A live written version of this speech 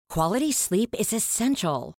Quality sleep is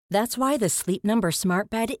essential. That's why the Sleep Number Smart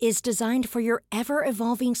Bed is designed for your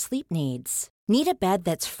ever-evolving sleep needs. Need a bed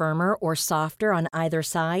that's firmer or softer on either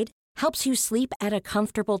side? Helps you sleep at a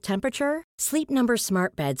comfortable temperature? Sleep Number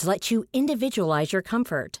Smart Beds let you individualize your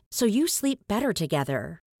comfort, so you sleep better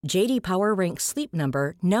together. J.D. Power ranks Sleep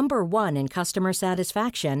Number number 1 in customer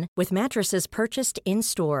satisfaction with mattresses purchased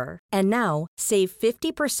in-store. And now, save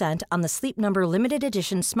 50% on the Sleep Number Limited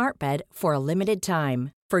Edition Smart Bed for a limited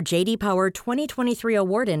time. For J.D. Power 2023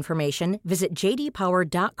 award information, visit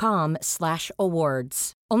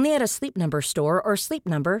jdpower.com/awards. Only at a Sleep Number store or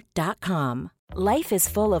sleepnumber.com. Life is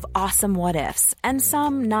full of awesome what-ifs, and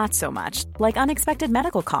some not so much, like unexpected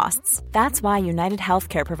medical costs. That's why United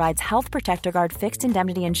Healthcare provides Health Protector Guard fixed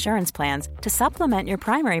indemnity insurance plans to supplement your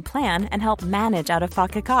primary plan and help manage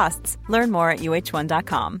out-of-pocket costs. Learn more at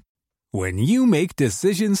uh1.com. When you make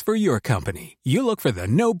decisions for your company, you look for the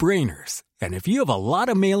no-brainers. And if you have a lot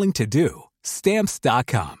of mailing to do,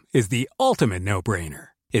 Stamps.com is the ultimate no-brainer.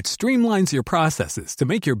 It streamlines your processes to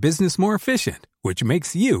make your business more efficient, which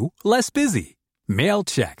makes you less busy. Mail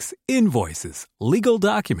checks, invoices, legal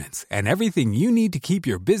documents, and everything you need to keep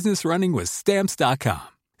your business running with Stamps.com.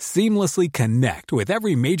 Seamlessly connect with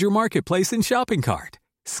every major marketplace and shopping cart.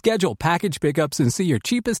 Schedule package pickups and see your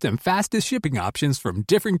cheapest and fastest shipping options from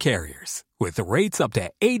different carriers, with rates up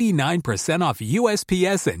to 89% off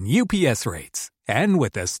USPS and UPS rates. And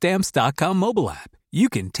with the Stamps.com mobile app, you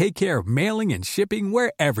can take care of mailing and shipping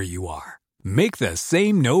wherever you are. Make the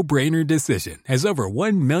same no-brainer decision as over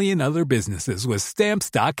 1 million other businesses with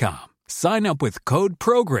Stamps.com. Sign up with code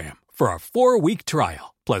PROGRAM for a 4-week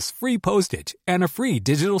trial, plus free postage and a free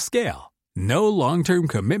digital scale. No long-term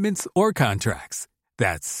commitments or contracts.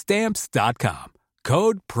 That's Stamps.com.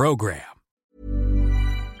 Code PROGRAM.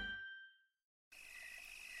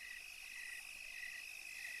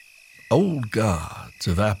 Old Gods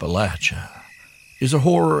of Appalachia is a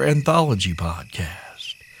horror anthology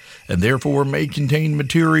podcast, and therefore may contain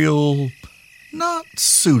material not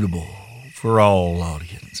suitable for all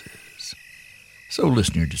audiences. So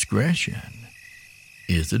listener discretion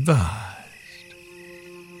is advised.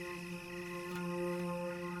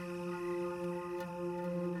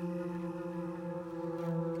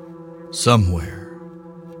 Somewhere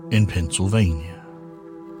in Pennsylvania,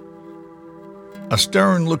 a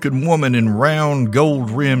stern-looking woman in round,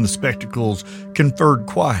 gold-rimmed spectacles conferred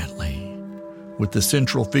quietly with the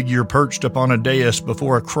central figure perched upon a dais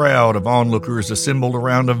before a crowd of onlookers assembled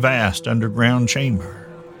around a vast underground chamber.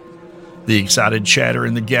 The excited chatter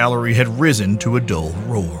in the gallery had risen to a dull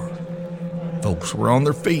roar. Folks were on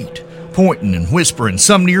their feet, pointing and whispering,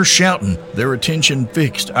 some near shouting, their attention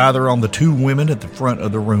fixed either on the two women at the front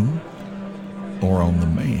of the room or on the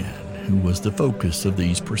man who was the focus of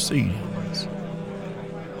these proceedings,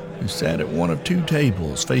 who sat at one of two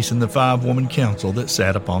tables facing the 5-woman council that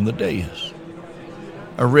sat upon the dais.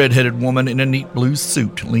 A red-headed woman in a neat blue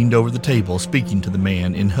suit leaned over the table, speaking to the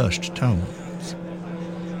man in hushed tones.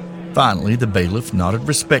 Finally, the bailiff nodded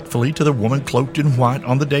respectfully to the woman cloaked in white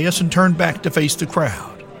on the dais and turned back to face the crowd.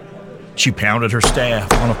 She pounded her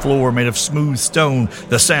staff on a floor made of smooth stone,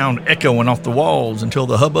 the sound echoing off the walls until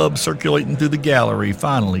the hubbub circulating through the gallery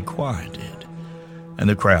finally quieted, and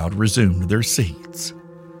the crowd resumed their seats.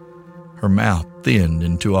 Her mouth thinned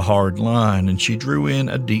into a hard line, and she drew in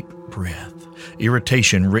a deep breath.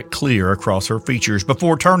 Irritation writ clear across her features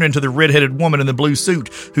before turning to the red-headed woman in the blue suit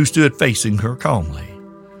who stood facing her calmly.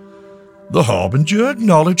 "The harbinger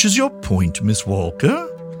acknowledges your point, Miss Walker,"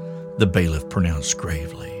 the bailiff pronounced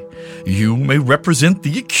gravely. "You may represent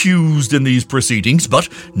the accused in these proceedings, but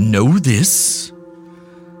know this.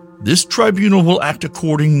 This tribunal will act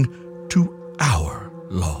according to our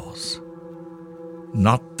laws,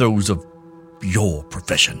 not those of your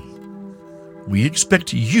profession. We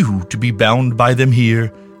expect you to be bound by them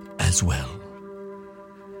here as well."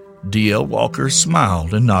 D.L. Walker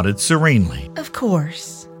smiled and nodded serenely. "Of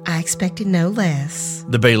course. I expected no less."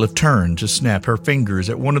 The bailiff turned to snap her fingers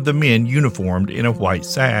at one of the men uniformed in a white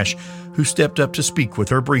sash, who stepped up to speak with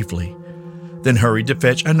her briefly, then hurried to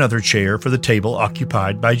fetch another chair for the table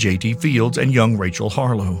occupied by J.T. Fields and young Rachel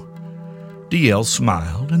Harlow. D.L.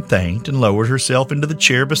 smiled and thanked and lowered herself into the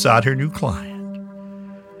chair beside her new client.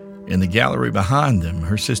 In the gallery behind them,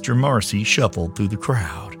 her sister Marcy shuffled through the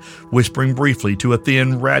crowd, whispering briefly to a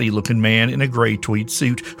thin, ratty-looking man in a gray tweed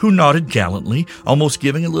suit who nodded gallantly, almost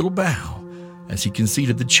giving a little bow, as he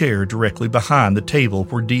conceded the chair directly behind the table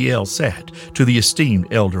where D.L. sat to the esteemed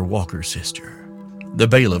elder Walker sister. The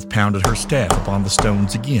bailiff pounded her staff upon the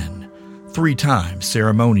stones again, 3 times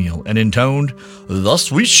ceremonial, and intoned, "Thus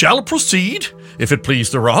we shall proceed, if it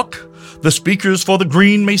please the rock. The speakers for the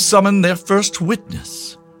green may summon their first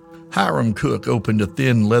witness." Hiram Cook opened a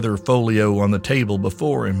thin leather folio on the table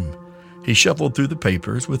before him. He shuffled through the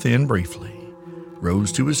papers within briefly,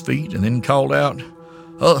 rose to his feet, and then called out,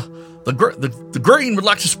 The Green would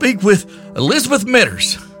like to speak with Elizabeth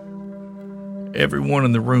Metters." Everyone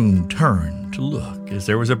in the room turned to look as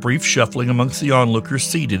there was a brief shuffling amongst the onlookers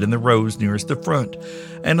seated in the rows nearest the front,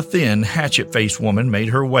 and a thin, hatchet-faced woman made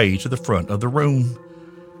her way to the front of the room.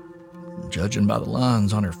 Judging by the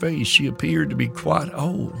lines on her face, she appeared to be quite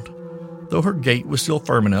old, though her gait was still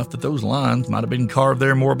firm enough that those lines might have been carved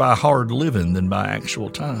there more by hard living than by actual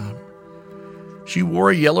time. She wore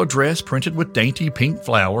a yellow dress printed with dainty pink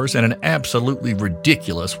flowers and an absolutely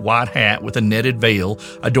ridiculous white hat with a netted veil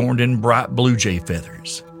adorned in bright blue jay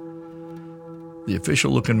feathers. The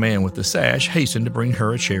official-looking man with the sash hastened to bring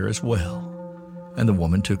her a chair as well, and the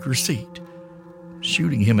woman took her seat,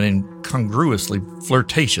 shooting him an incongruously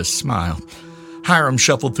flirtatious smile. Hiram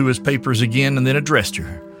shuffled through his papers again and then addressed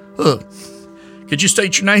her. Could you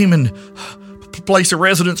state your name and place of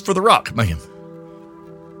residence for the rock, ma'am?"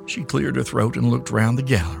 She cleared her throat and looked round the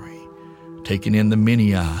gallery, taking in the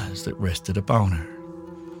many eyes that rested upon her.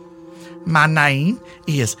 "My name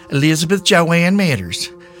is Elizabeth Joanne Metters.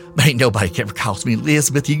 But ain't nobody ever calls me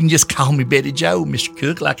Elizabeth. You can just call me Betty Joe, Mr.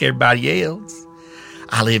 Cook, like everybody else.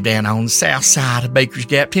 I live down on the south side of Baker's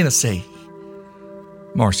Gap, Tennessee."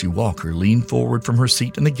 Marcy Walker leaned forward from her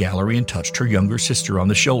seat in the gallery and touched her younger sister on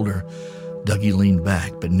the shoulder. Dougie leaned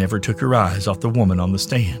back but never took her eyes off the woman on the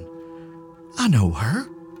stand. "I know her,"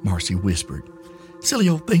 Marcy whispered. "Silly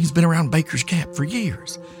old thing's been around Baker's Gap for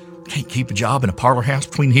years. Can't keep a job in a parlor house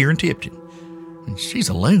between here and Tipton. And she's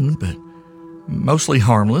a loon, but mostly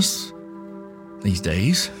harmless these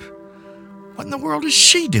days. What in the world is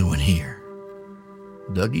she doing here?"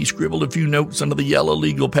 Dougie scribbled a few notes under the yellow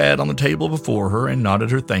legal pad on the table before her and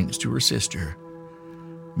nodded her thanks to her sister.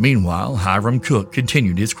 Meanwhile, Hiram Cook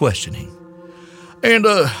continued his questioning. "And,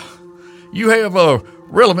 you have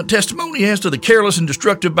relevant testimony as to the careless and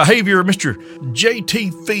destructive behavior of Mr.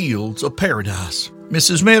 J.T. Fields of Paradise,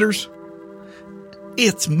 Mrs. Metters?"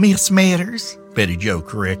 "It's Miss Metters," Betty Joe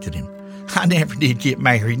corrected him. "I never did get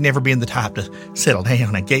married, never been the type to settle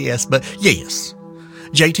down, I guess, but yes.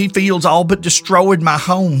 J.T. Fields all but destroyed my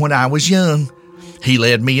home when I was young. He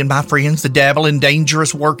led me and my friends to dabble in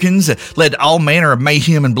dangerous workings that led to all manner of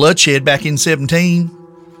mayhem and bloodshed back in 17.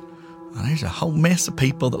 Well, there's a whole mess of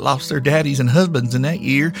people that lost their daddies and husbands in that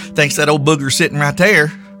year, thanks to that old booger sitting right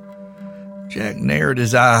there." Jack narrowed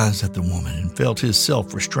his eyes at the woman and felt his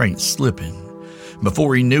self-restraint slipping.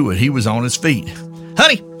 Before he knew it, he was on his feet.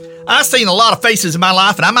 "Honey, I've seen a lot of faces in my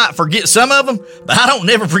life, and I might forget some of them, but I don't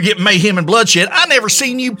never forget mayhem and bloodshed. I never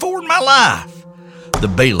seen you before in my life." The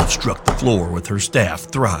bailiff struck the floor with her staff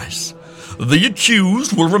thrice. "The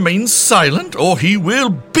accused will remain silent, or he will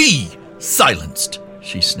be silenced,"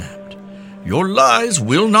 she snapped. "Your lies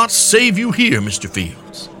will not save you here, Mr.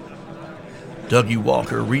 Fields." Dougie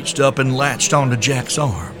Walker reached up and latched onto Jack's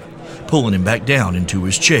arm, pulling him back down into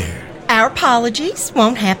his chair. Our apologies.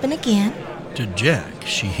 Won't happen again. To Jack,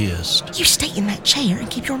 she hissed, You stay in that chair and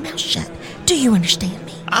keep your mouth shut. Do you understand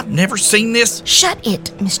me? "I've never seen this." Shut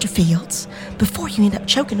it, Mr. Fields, before you end up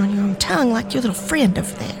choking on your own tongue like your little friend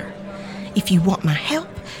over there. If you want my help,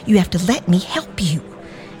 you have to let me help you.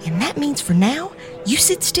 And that means for now, you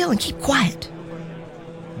sit still and keep quiet.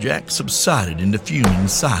 Jack subsided into fuming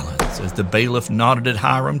silence as the bailiff nodded at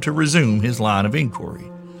Hiram to resume his line of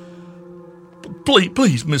inquiry.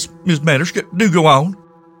 Please, Miss Metters, do go on."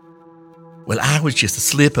 "Well, I was just a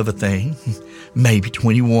slip of a thing, maybe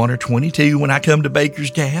 21 or 22 when I come to Baker's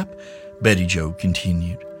Gap," Betty Joe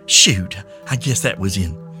continued. "Shoot, I guess that was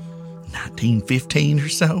in 1915 or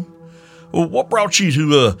so." "Well, what brought you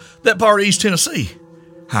to that part of East Tennessee?"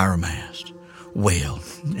 Hiram asked. "Well,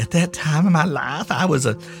 at that time of my life, I was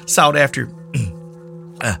a sought-after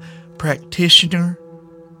practitioner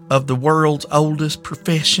of the world's oldest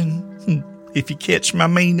profession, if you catch my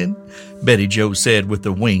meaning," Betty Joe said with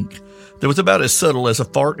a wink that was about as subtle as a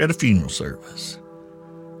fart at a funeral service.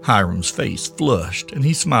 Hiram's face flushed, and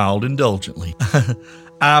he smiled indulgently.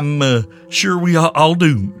 I'm sure we all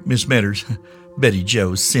do, Miss Metters." Betty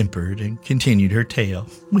Joe simpered and continued her tale.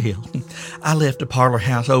 "Well, I left a parlor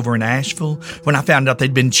house over in Asheville when I found out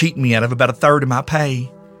they'd been cheating me out of about a third of my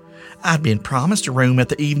pay. I'd been promised a room at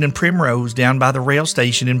the Evening Primrose down by the rail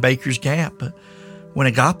station in Baker's Gap, but when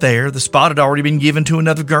I got there, the spot had already been given to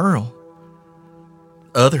another girl.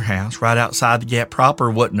 Other house right outside the Gap proper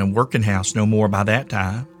wasn't a working house no more by that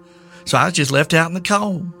time, so I was just left out in the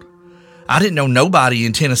cold. I didn't know nobody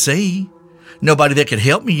in Tennessee, nobody that could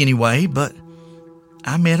help me anyway, but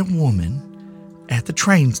I met a woman at the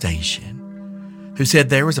train station. who said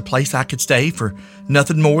there was a place I could stay for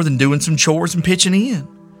nothing more than doing some chores and pitching in.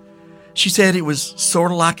 She said it was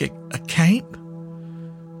sort of like a camp.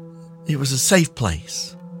 It was a safe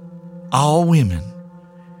place. All women.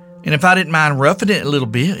 And if I didn't mind roughing it a little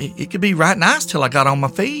bit, it could be right nice till I got on my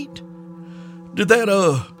feet. Did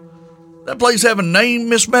that place have a name,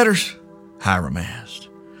 Miss Metters? Hiram asked.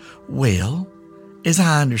 Well, as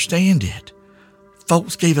I understand it,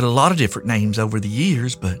 folks gave it a lot of different names over the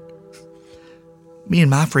years, but me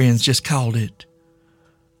and my friends just called it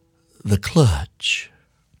the Clutch.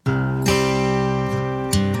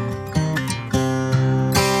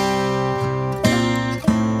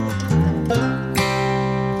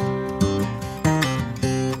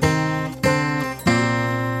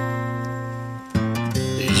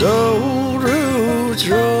 These old roots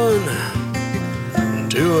run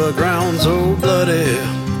to a ground so bloody,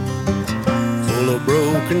 full of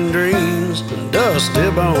broken dreams and dusty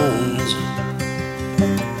bones.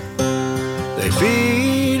 They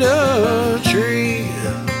feed a tree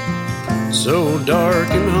so dark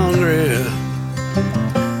and hungry,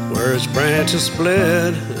 where its branches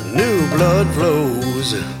split and new blood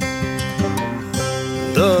flows.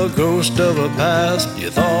 The ghost of a past you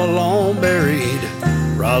thought long buried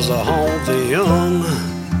rise to haunt the young.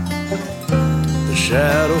 The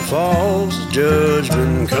shadow falls,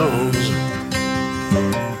 judgment comes.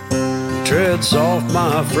 Tread soft,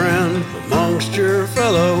 my friend, amongst your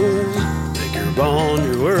fellows. Make your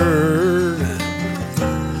bond your word,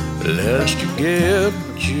 lest you get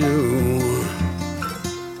what you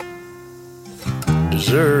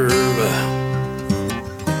deserve.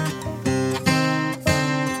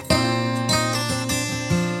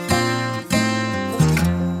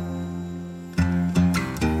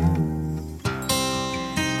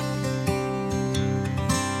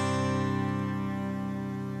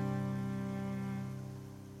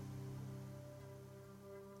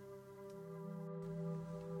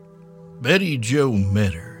 Betty Jo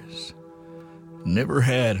Metters never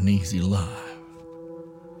had an easy life.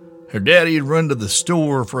 Her daddy had run to the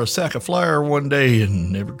store for a sack of flour one day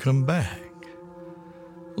and never come back,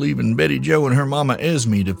 leaving Betty Jo and her mama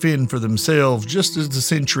Esme to fend for themselves just as the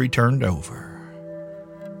century turned over.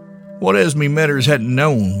 What Esme Metters hadn't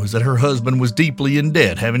known was that her husband was deeply in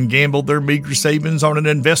debt, having gambled their meager savings on an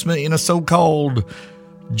investment in a so-called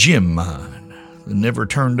gem mine that never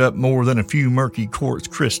turned up more than a few murky quartz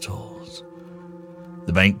crystals.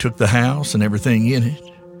 The bank took the house and everything in it.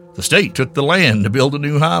 The state took the land to build a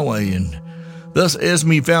new highway, and thus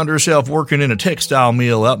Esme found herself working in a textile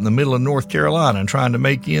mill out in the middle of North Carolina trying to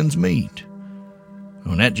make ends meet.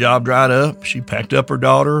 When that job dried up, she packed up her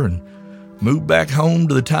daughter and moved back home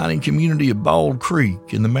to the tiny community of Bald Creek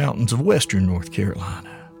in the mountains of western North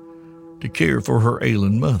Carolina to care for her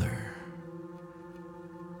ailing mother.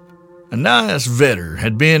 Anais Vedder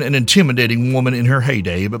had been an intimidating woman in her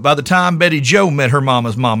heyday, but by the time Betty Jo met her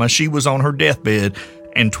mama's mama, she was on her deathbed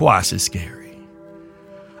and twice as scary.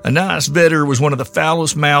 Anais Vedder was one of the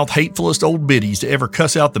foulest-mouthed, hatefulest old biddies to ever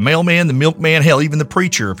cuss out the mailman, the milkman, hell, even the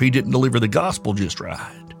preacher if he didn't deliver the gospel just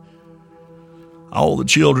right. All the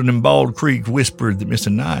children in Bald Creek whispered that Miss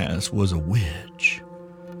Anais was a witch,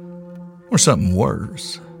 or something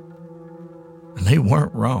worse, and they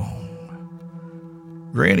weren't wrong.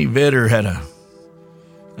 Granny Vedder had a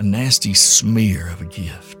nasty smear of a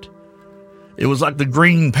gift. It was like the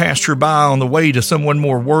green passerby on the way to someone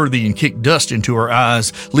more worthy and kicked dust into her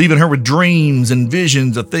eyes, leaving her with dreams and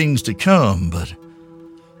visions of things to come, but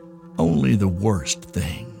only the worst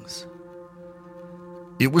things.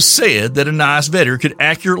 It was said that Anais Vedder could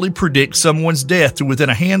accurately predict someone's death to within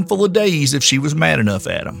a handful of days if she was mad enough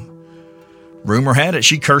at him. Rumor had it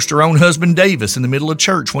she cursed her own husband Davis in the middle of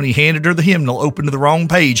church when he handed her the hymnal open to the wrong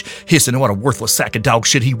page, hissing what a worthless sack of dog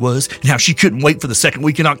shit he was and how she couldn't wait for the second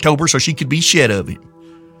week in October so she could be shed of him.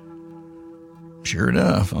 Sure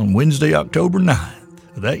enough, on Wednesday, October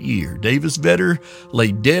 9th of that year, Davis Vedder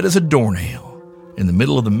lay dead as a doornail in the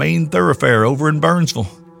middle of the main thoroughfare over in Burnsville,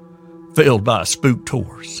 felled by a spooked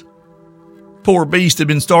horse. Poor beast had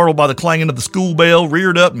been startled by the clanging of the school bell,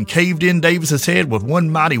 reared up and caved in Davis's head with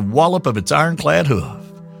one mighty wallop of its ironclad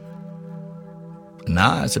hoof.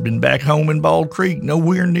 Anais had been back home in Bald Creek,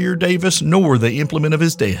 nowhere near Davis nor the implement of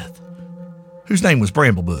his death, whose name was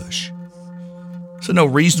Bramblebush. So no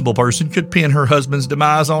reasonable person could pin her husband's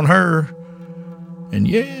demise on her. And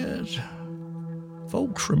yet,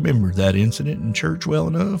 folks remembered that incident in church well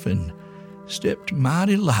enough and stepped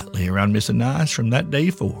mighty lightly around Miss Anais from that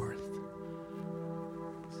day forth.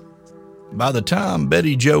 By the time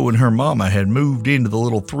Betty Jo and her mama had moved into the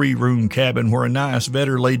little 3-room cabin where Anais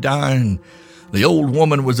Vedder lay dying, The old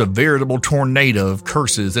woman was a veritable tornado of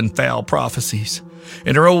curses and foul prophecies.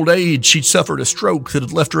 In her old age, she'd suffered a stroke that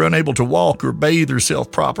had left her unable to walk or bathe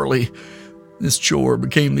herself properly. This chore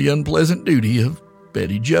became the unpleasant duty of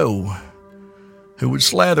Betty Jo, who would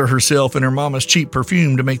slather herself in her mama's cheap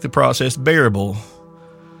perfume to make the process bearable,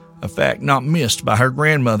 a fact not missed by her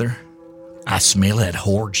grandmother. "I smell that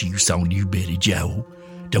whore juice on you, Betty Jo.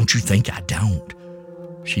 Don't you think I don't?"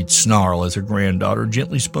 She'd snarl as her granddaughter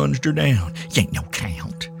gently sponged her down. "You ain't no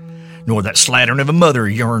count. Nor that slattern of a mother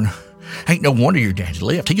of yourn. Ain't no wonder your daddy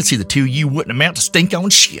left. He could see the two of you wouldn't amount to stink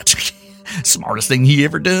on shit. Smartest thing he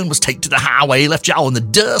ever done was take to the highway, left y'all in the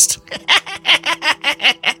dust."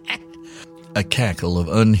 A cackle of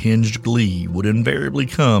unhinged glee would invariably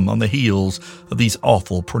come on the heels of these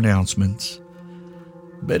awful pronouncements.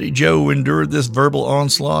 Betty Jo endured this verbal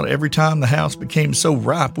onslaught every time the house became so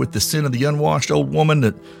ripe with the sin of the unwashed old woman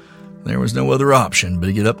that there was no other option but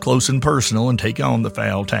to get up close and personal and take on the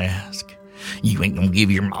foul task. "You ain't gonna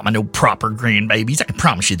give your mama no proper grandbabies. I can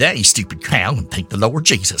promise you that, you stupid cow, and thank the Lord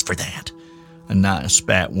Jesus for that." A nice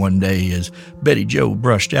spat one day as Betty Jo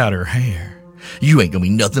brushed out her hair. "You ain't gonna be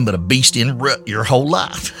nothing but a beast in rut your whole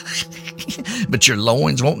life. But your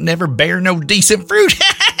loins won't never bear no decent fruit."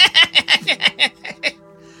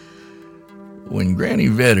 When Granny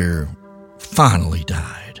Vetter finally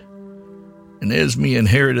died, and Esme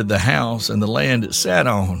inherited the house and the land it sat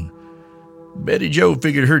on, Betty Jo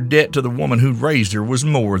figured her debt to the woman who'd raised her was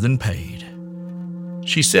more than paid.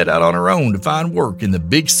 She set out on her own to find work in the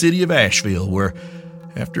big city of Asheville, where,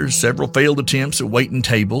 after several failed attempts at waiting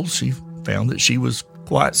tables, she found that she was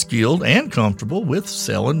quite skilled and comfortable with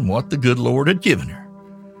selling what the good Lord had given her.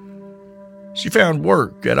 She found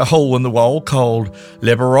work at a hole-in-the-wall called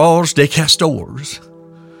Le Barrage des Castors,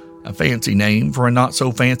 a fancy name for a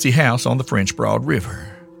not-so-fancy house on the French Broad River.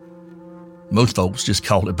 Most folks just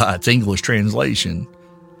called it by its English translation,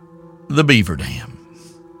 the Beaver Dam.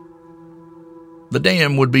 The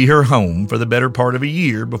dam would be her home for the better part of a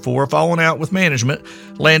year before a falling out with management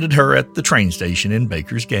landed her at the train station in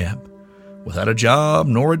Baker's Gap, without a job,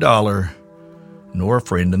 nor a dollar, nor a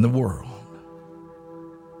friend in the world.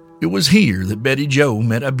 It was here that Betty Jo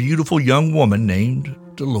met a beautiful young woman named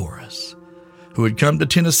Dolores, who had come to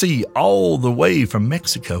Tennessee all the way from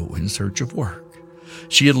Mexico in search of work.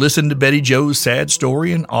 She had listened to Betty Jo's sad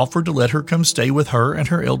story and offered to let her come stay with her and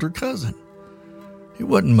her elder cousin. It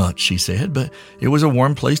wasn't much, she said, but it was a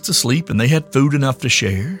warm place to sleep and they had food enough to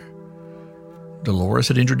share. Dolores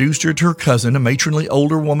had introduced her to her cousin, a matronly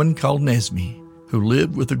older woman called Nesme, who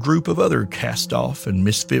lived with a group of other cast-off and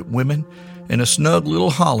misfit women in a snug little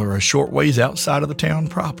holler a short ways outside of the town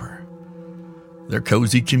proper. Their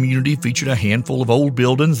cozy community featured a handful of old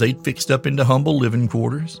buildings they'd fixed up into humble living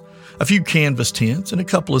quarters, a few canvas tents, and a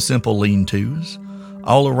couple of simple lean-tos,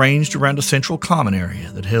 all arranged around a central common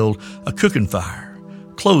area that held a cooking fire,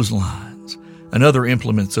 clotheslines, and other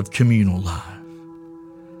implements of communal life.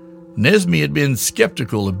 Nesme had been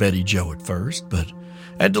skeptical of Betty Jo at first, but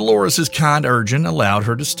at Dolores's kind urging allowed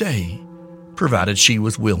her to stay, provided she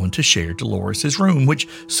was willing to share Dolores's room, which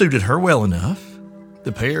suited her well enough.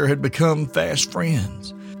 The pair had become fast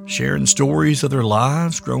friends, sharing stories of their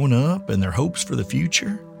lives growing up and their hopes for the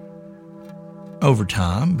future. Over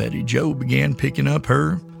time, Betty Jo began picking up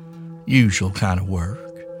her usual kind of work,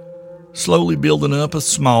 slowly building up a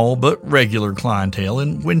small but regular clientele,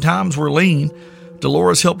 and when times were lean,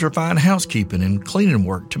 Dolores helped her find housekeeping and cleaning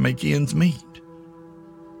work to make ends meet.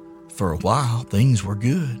 For a while, things were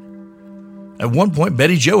good. At one point,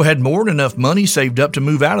 Betty Jo had more than enough money saved up to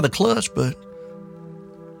move out of the clutch, but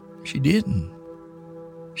she didn't.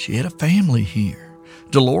 She had a family here.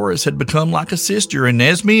 Dolores had become like a sister, and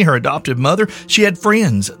Nesme, her adoptive mother, she had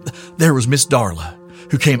friends. There was Miss Darla,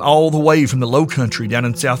 who came all the way from the low country down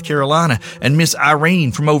in South Carolina, and Miss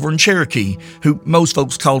Irene from over in Cherokee, who most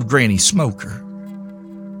folks called Granny Smoker.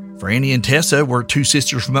 Franny and Tessa were two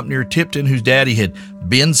sisters from up near Tipton whose daddy had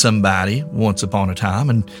been somebody once upon a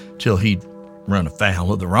time until he'd run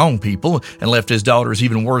afoul of the wrong people and left his daughters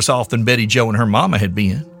even worse off than Betty Jo and her mama had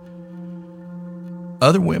been.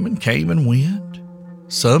 Other women came and went.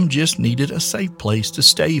 Some just needed a safe place to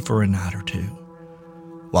stay for a night or two,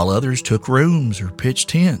 while others took rooms or pitched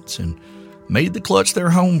tents and made the clutch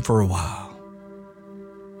their home for a while.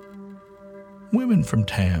 Women from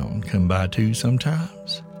town come by too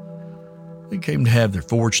sometimes. They came to have their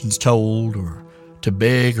fortunes told or to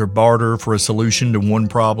beg or barter for a solution to one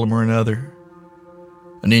problem or another,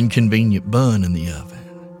 an inconvenient bun in the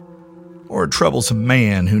oven, or a troublesome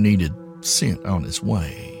man who needed sent on his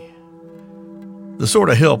way. The sort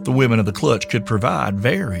of help the women of the clutch could provide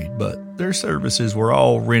varied, but their services were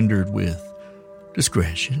all rendered with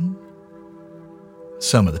discretion,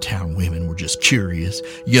 Some of the town women were just curious,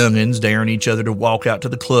 young'uns daring each other to walk out to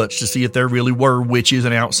the clutch to see if there really were witches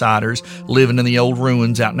and outsiders living in the old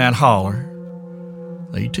ruins out in that holler.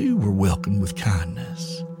 They too were welcomed with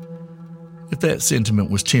kindness. If that sentiment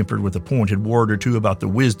was tempered with a pointed word or two about the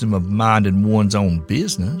wisdom of minding one's own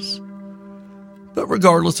business. But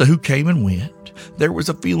regardless of who came and went, there was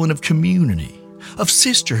a feeling of community, of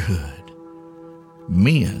sisterhood.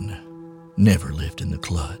 Men never lived in the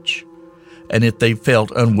clutch. And if they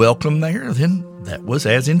felt unwelcome there, then that was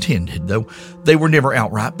as intended, though they were never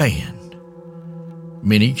outright banned.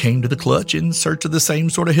 Many came to the clutch in search of the same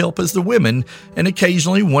sort of help as the women, and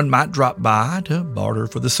occasionally one might drop by to barter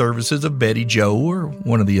for the services of Betty Jo or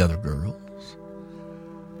one of the other girls.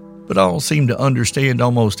 But all seemed to understand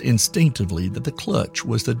almost instinctively that the clutch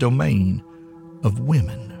was the domain of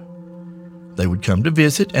women. They would come to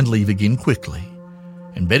visit and leave again quickly,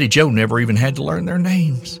 and Betty Jo never even had to learn their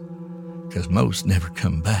names, because most never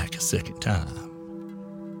come back a second time.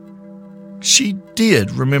 She did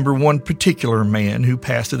remember one particular man who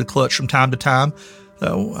passed through the clutch from time to time,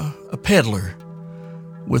 though a peddler,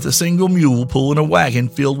 with a single mule pulling a wagon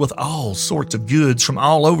filled with all sorts of goods from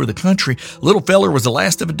all over the country. Little feller was the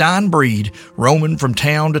last of a dying breed, roaming from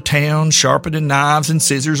town to town, sharpening knives and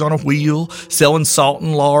scissors on a wheel, selling salt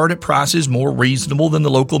and lard at prices more reasonable than the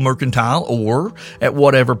local mercantile, or at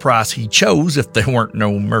whatever price he chose if there weren't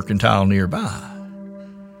no mercantile nearby.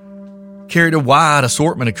 Carried a wide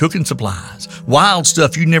assortment of cooking supplies, wild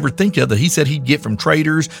stuff you'd never think of that he said he'd get from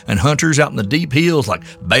traders and hunters out in the deep hills, like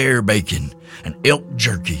bear bacon and elk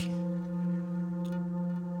jerky.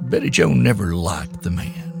 Betty Jo never liked the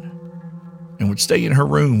man and would stay in her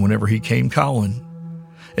room whenever he came calling.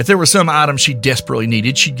 If there was some item she desperately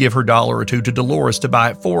needed, she'd give her $1 or $2 to Dolores to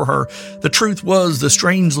buy it for her. The truth was, the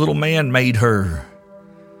strange little man made her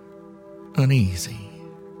uneasy.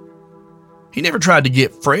 He never tried to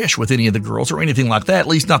get fresh with any of the girls or anything like that, at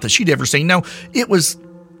least not that she'd ever seen. No, it was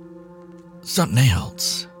something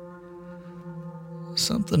else.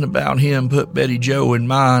 Something about him put Betty Jo in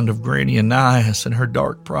mind of Granny Ananias and her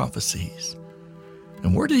dark prophecies.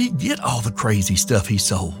 And where did he get all the crazy stuff he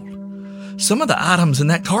sold? Some of the items in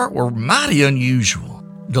that cart were mighty unusual.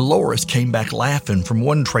 Dolores came back laughing from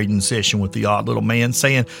one trading session with the odd little man,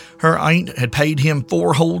 saying her aunt had paid him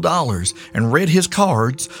 $4 whole and read his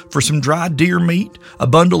cards for some dried deer meat, a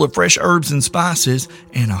bundle of fresh herbs and spices,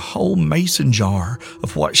 and a whole mason jar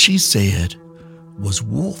of what she said was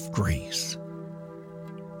wolf grease.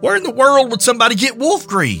 Where in the world would somebody get wolf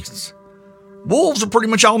grease? Wolves are pretty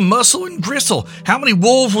much all muscle and gristle. How many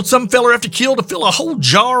wolves would some feller have to kill to fill a whole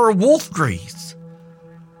jar of wolf grease?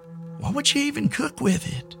 Why would you even cook with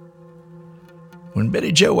it? When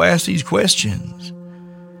Betty Jo asked these questions,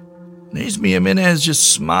 Nesme Jimenez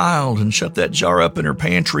just smiled and shut that jar up in her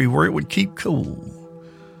pantry where it would keep cool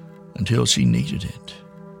until she needed it.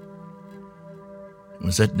 It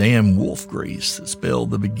was that damn wolf grease that spelled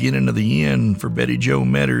the beginning of the end for Betty Jo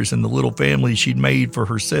Metters and the little family she'd made for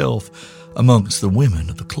herself amongst the women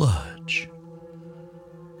of the clutch.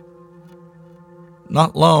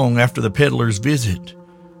 Not long after the peddler's visit,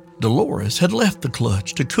 Dolores had left the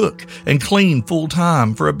clutch to cook and clean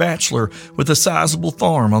full-time for a bachelor with a sizable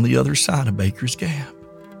farm on the other side of Baker's Gap.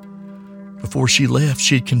 Before she left,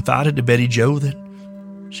 she had confided to Betty Jo that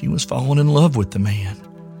she was falling in love with the man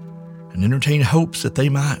and entertained hopes that they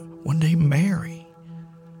might one day marry.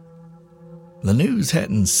 The news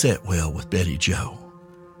hadn't set well with Betty Jo.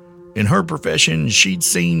 In her profession, she'd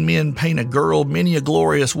seen men paint a girl many a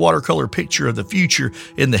glorious watercolor picture of the future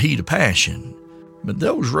in the heat of passion. But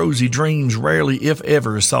those rosy dreams rarely, if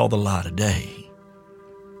ever, saw the light of day.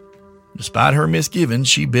 Despite her misgivings,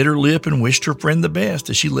 she bit her lip and wished her friend the best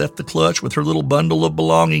as she left the clutch with her little bundle of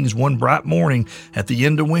belongings one bright morning at the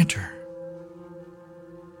end of winter.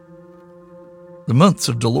 The months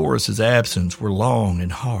of Dolores' absence were long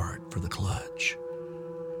and hard for the clutch.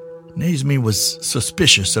 Nesme was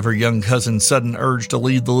suspicious of her young cousin's sudden urge to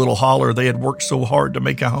leave the little holler they had worked so hard to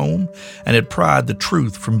make a home, and had pried the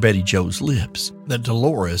truth from Betty Jo's lips that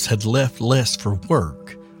Dolores had left less for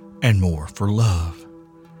work and more for love.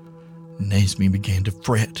 Nesme began to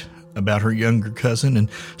fret about her younger cousin and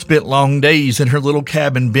spent long days in her little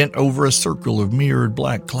cabin bent over a circle of mirrored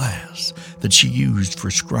black glass that she used for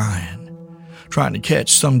scrying, trying to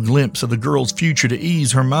catch some glimpse of the girl's future to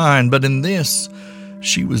ease her mind, but in this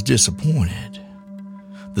she was disappointed.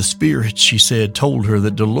 The spirits, she said, told her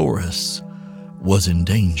that Dolores was in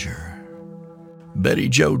danger. Betty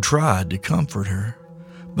Jo tried to comfort her,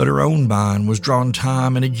 but her own mind was drawn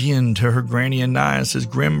time and again to her Granny Ananias'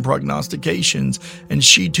 grim prognostications, and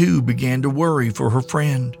she too began to worry for her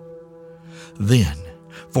friend. Then,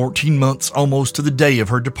 14 months almost to the day of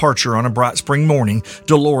her departure on a bright spring morning,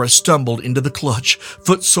 Dolores stumbled into the clutch,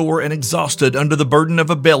 footsore and exhausted under the burden of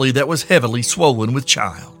a belly that was heavily swollen with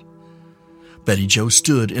child. Betty Jo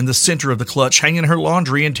stood in the center of the clutch, hanging her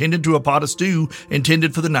laundry intended to a pot of stew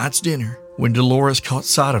intended for the night's dinner. When Dolores caught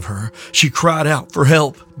sight of her, she cried out for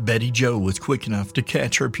help. Betty Jo was quick enough to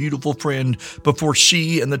catch her beautiful friend before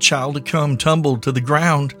she and the child to come tumbled to the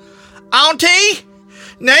ground. "Auntie!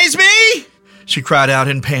 Nasby!" she cried out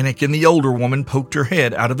in panic, and the older woman poked her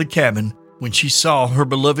head out of the cabin. When she saw her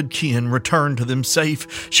beloved kin return to them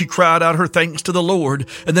safe, she cried out her thanks to the Lord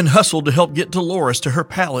and then hustled to help get Dolores to her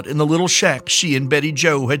pallet in the little shack she and Betty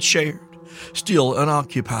Jo had shared, still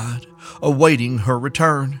unoccupied, awaiting her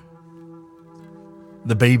return.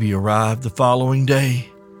 The baby arrived the following day,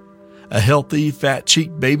 a healthy,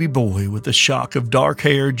 fat-cheeked baby boy with a shock of dark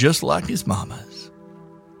hair just like his mama's.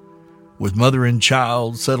 With mother and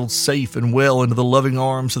child settled safe and well into the loving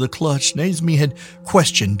arms of the clutch, Nasby had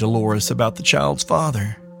questioned Dolores about the child's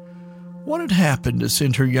father. What had happened to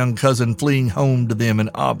send her young cousin fleeing home to them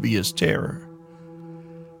in obvious terror?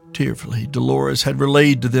 Tearfully, Dolores had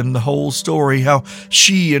relayed to them the whole story, how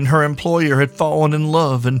she and her employer had fallen in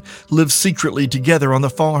love and lived secretly together on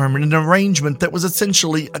the farm in an arrangement that was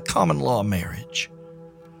essentially a common-law marriage.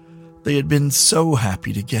 They had been so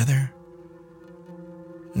happy together.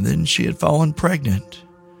 And then she had fallen pregnant.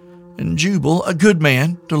 And Jubal, a good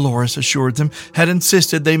man, Dolores assured them, had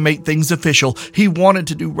insisted they make things official. He wanted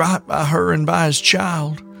to do right by her and by his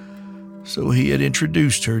child. So he had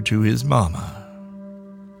introduced her to his mama.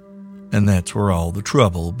 And that's where all the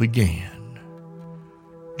trouble began.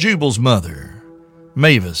 Jubal's mother,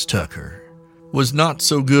 Mavis Tucker, was not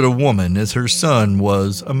so good a woman as her son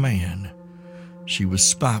was a man. She was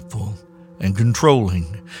spiteful and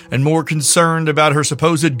controlling, and more concerned about her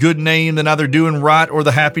supposed good name than either doing right or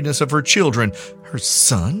the happiness of her children. Her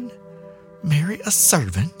son marry a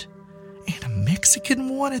servant, and a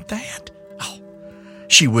Mexican one at that? Oh,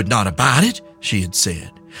 she would not abide it, she had said,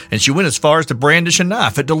 and she went as far as to brandish a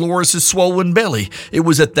knife at Dolores' swollen belly. It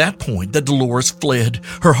was at that point that Dolores fled,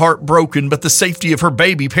 her heart broken, but the safety of her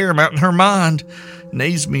baby paramount in her mind.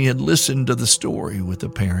 Nasby had listened to the story with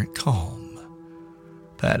apparent calm,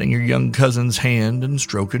 patting her young cousin's hand and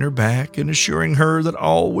stroking her back and assuring her that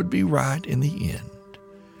all would be right in the end.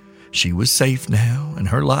 She was safe now, and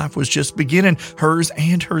her life was just beginning, hers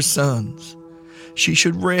and her son's. She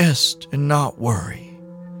should rest and not worry.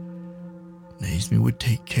 Nasby would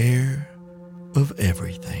take care of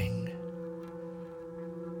everything.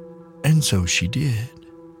 And so she did.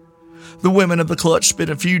 The women of the clutch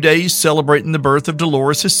spent a few days celebrating the birth of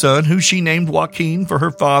Dolores' son, who she named Joaquin for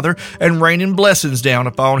her father, and raining blessings down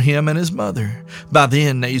upon him and his mother. By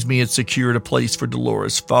then, Nasby had secured a place for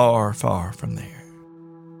Dolores far, far from there,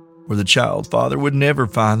 where the child's father would never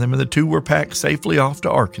find them, and the two were packed safely off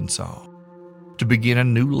to Arkansas to begin a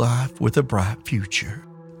new life with a bright future.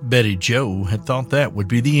 Betty Jo had thought that would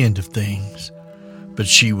be the end of things, but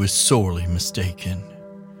she was sorely mistaken.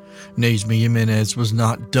 Nasby Jimenez was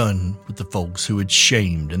not done with the folks who had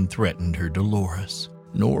shamed and threatened her Dolores,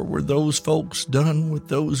 nor were those folks done with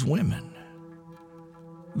those women.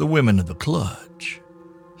 The women of the clutch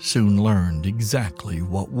soon learned exactly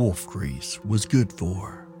what wolf grease was good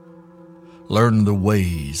for, learned the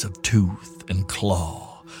ways of tooth and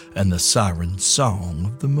claw and the siren song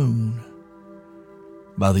of the moon.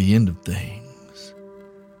 By the end of things,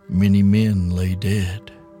 many men lay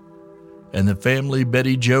dead, and the family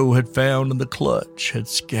Betty Jo had found in the clutch had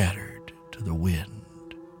scattered to the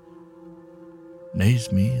wind.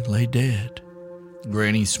 Nasby lay dead.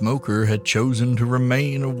 Granny Smoker had chosen to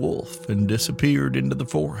remain a wolf and disappeared into the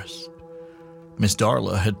forest. Miss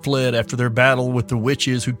Darla had fled after their battle with the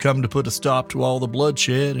witches who'd come to put a stop to all the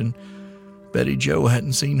bloodshed, and Betty Jo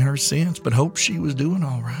hadn't seen her since, but hoped she was doing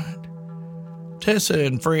all right. Tessa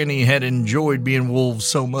and Franny had enjoyed being wolves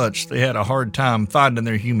so much they had a hard time finding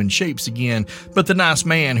their human shapes again, but the nice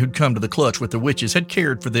man who'd come to the clutch with the witches had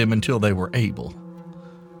cared for them until they were able.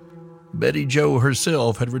 Betty Jo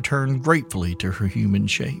herself had returned gratefully to her human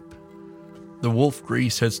shape. The wolf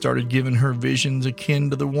grease had started giving her visions akin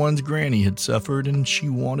to the ones Granny had suffered, and she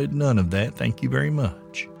wanted none of that, thank you very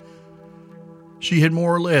much. She had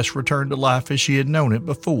more or less returned to life as she had known it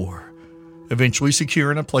before, eventually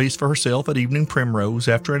securing a place for herself at Evening Primrose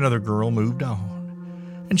after another girl moved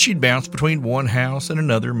on. And she'd bounced between one house and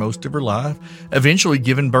another most of her life, eventually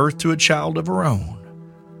giving birth to a child of her own,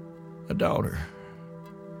 a daughter.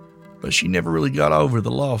 But she never really got over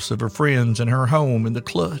the loss of her friends and her home in the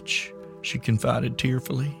clutch, she confided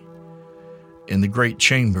tearfully. In the great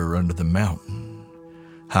chamber under the mountain,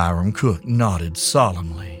 Hiram Cook nodded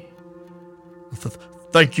solemnly.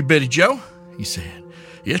 Thank you, Betty Jo, he said.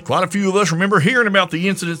 Yes, quite a few of us remember hearing about the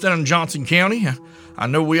incidents down in Johnson County. I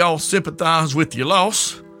know we all sympathize with your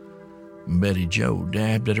loss. Betty Jo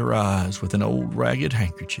dabbed at her eyes with an old ragged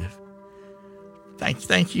handkerchief.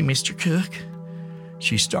 Thank you, Mr. Cook.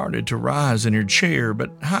 She started to rise in her chair,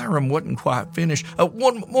 but Hiram wasn't quite finished.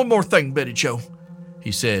 One more thing, Betty Jo,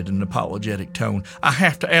 he said in an apologetic tone. I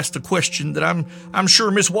have to ask the question that I'm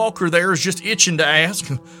sure Miss Walker there is just itching to ask.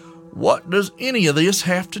 What does any of this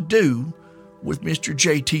have to do with Mr.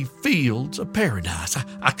 J.T. Fields of Paradise?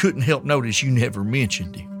 I couldn't help notice you never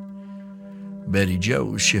mentioned him. Betty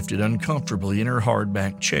Jo shifted uncomfortably in her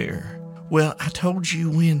hardback chair. Well, I told you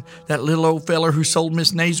when that little old feller who sold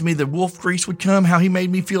Miss Naseby the wolf grease would come, how he made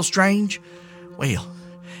me feel strange. Well,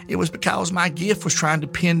 it was because my gift was trying to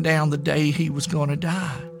pin down the day he was going to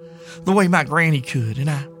die, the way my granny could, and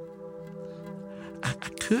I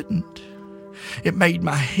couldn't. It made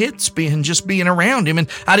my head spin just being around him, and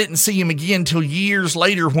I didn't see him again till years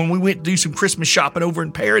later when we went to do some Christmas shopping over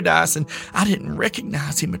in Paradise, and I didn't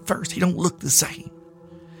recognize him at first. He don't look the same.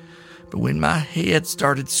 But when my head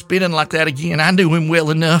started spinning like that again, I knew him well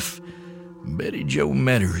enough. Betty Jo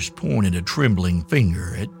Metters pointed a trembling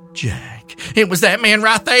finger at Jack. It was that man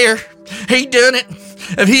right there. He done it.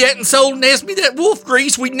 If he hadn't sold Nesby that wolf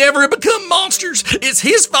grease, we'd never have become monsters. It's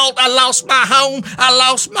his fault I lost my home. I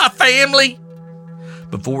lost my family.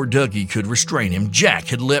 Before Dougie could restrain him, Jack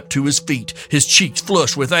had leapt to his feet, his cheeks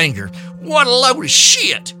flushed with anger. What a load of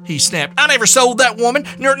shit, he snapped. I never sold that woman,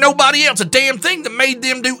 nor nobody else a damn thing that made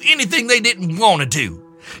them do anything they didn't want to do.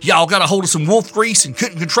 Y'all got a hold of some wolf grease and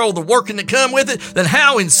couldn't control the working that come with it? Then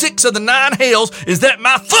how in 6 of the 9 hells is that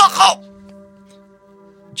my fault?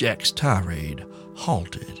 Jack's tirade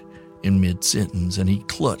halted in mid-sentence, and he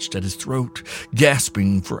clutched at his throat,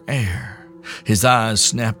 gasping for air. His eyes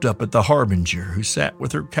snapped up at the harbinger, who sat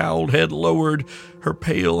with her cowled head lowered, her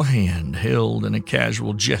pale hand held in a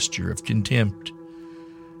casual gesture of contempt.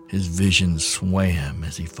 His vision swam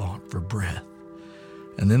as he fought for breath,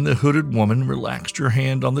 and then the hooded woman relaxed her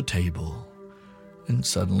hand on the table, and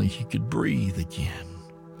suddenly he could breathe again.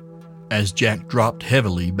 As Jack dropped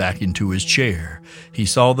heavily back into his chair, he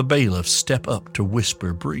saw the bailiff step up to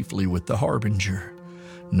whisper briefly with the harbinger,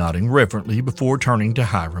 nodding reverently before turning to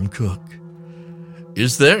Hiram Cook.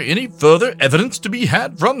 Is there any further evidence to be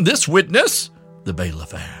had from this witness? The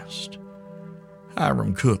bailiff asked.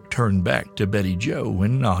 Hiram Cook turned back to Betty Jo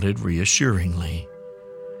and nodded reassuringly.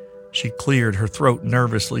 She cleared her throat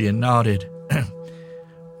nervously and nodded.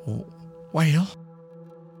 Well,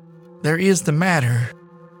 there is the matter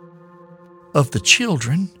of the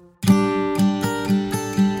children.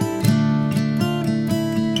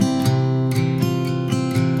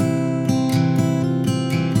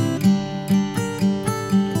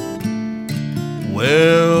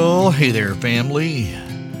 Well, hey there, family.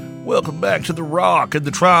 Welcome back to The Rock and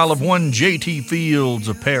the trial of one J.T. Fields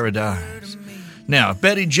of Paradise. Now, if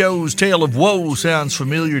Betty Jo's tale of woe sounds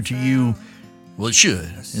familiar to you, well, it should,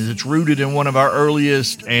 as it's rooted in one of our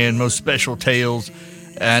earliest and most special tales.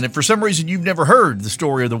 And if for some reason you've never heard the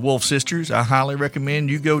story of the Wolf Sisters, I highly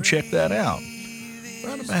recommend you go check that out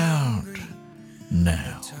right about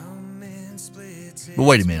now. But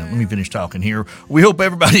wait a minute, let me finish talking here. We hope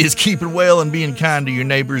everybody is keeping well and being kind to your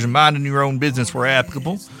neighbors and minding your own business where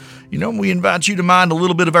applicable. You know, we invite you to mind a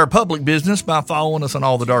little bit of our public business by following us on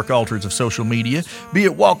all the dark altars of social media, be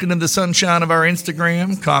it walking in the sunshine of our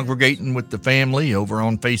Instagram, congregating with the family over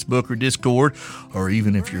on Facebook or Discord, or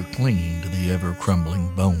even if you're clinging to the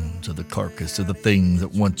ever-crumbling bones of the carcass of the thing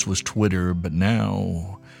that once was Twitter, but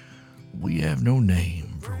now we have no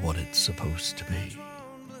name for what it's supposed to be.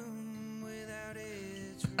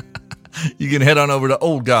 You can head on over to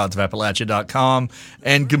oldgodsofappalachia.com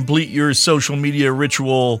and complete your social media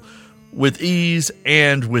ritual with ease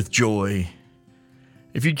and with joy.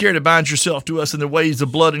 If you'd care to bind yourself to us in the ways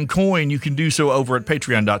of blood and coin, you can do so over at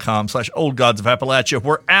patreon.com/oldgodsofappalachia,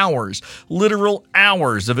 where hours, literal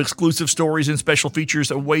hours of exclusive stories and special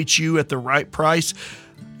features await you at the right price,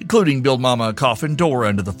 including Build Mama a Coffin, Door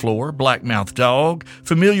Under the Floor, Blackmouth Dog,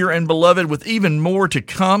 Familiar and Beloved, with even more to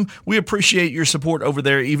come. We appreciate your support over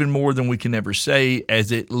there even more than we can ever say,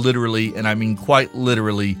 as it literally, and I mean quite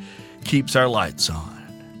literally, keeps our lights on.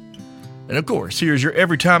 And of course, here's your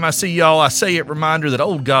Every Time I See Y'all, I Say It reminder that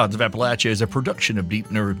Old Gods of Appalachia is a production of Deep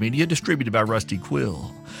Nerve Media, distributed by Rusty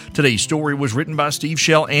Quill. Today's story was written by Steve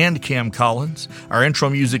Shell and Cam Collins. Our intro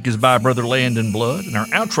music is by Brother Land and Blood, and our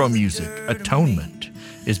outro music, Atonement,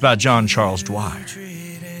 is by John Charles Dwyer.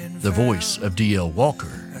 The voice of D.L.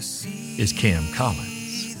 Walker is Cam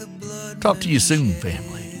Collins. Talk to you soon,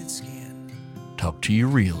 family. Talk to you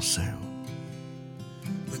real soon.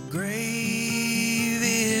 The grave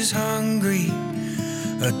is hungry,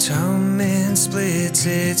 a tummy splits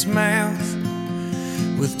its mouth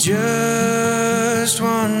with just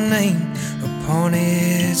one name upon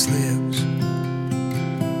its lips.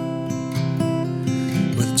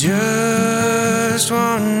 With just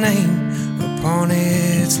one name upon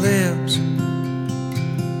its lips.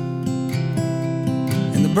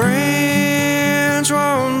 And the branch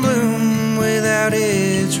won't bloom without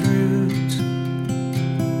its roots.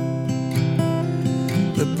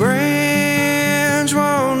 The branch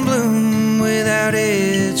won't bloom without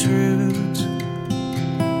its roots.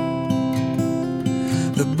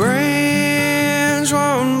 The branch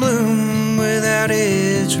won't bloom without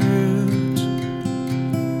its roots.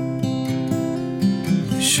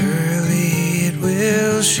 Surely it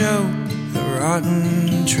will show the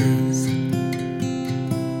rotten truth.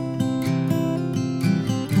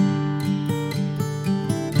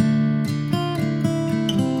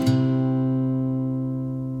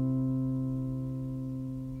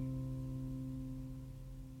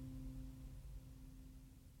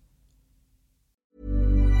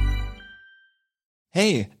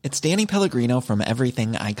 Hey, it's Danny Pellegrino from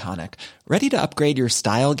Everything Iconic. Ready to upgrade your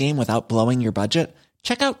style game without blowing your budget?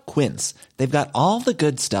 Check out Quince. They've got all the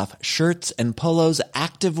good stuff, shirts and polos,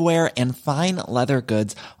 activewear, and fine leather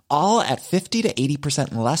goods, all at 50 to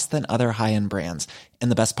 80% less than other high-end brands. And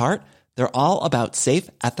the best part? They're all about safe,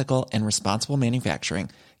 ethical, and responsible manufacturing.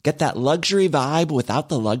 Get that luxury vibe without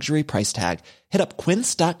the luxury price tag. Hit up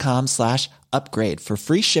quince.com/upgrade for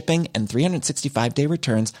free shipping and 365-day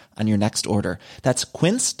returns on your next order. That's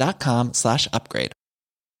quince.com/upgrade.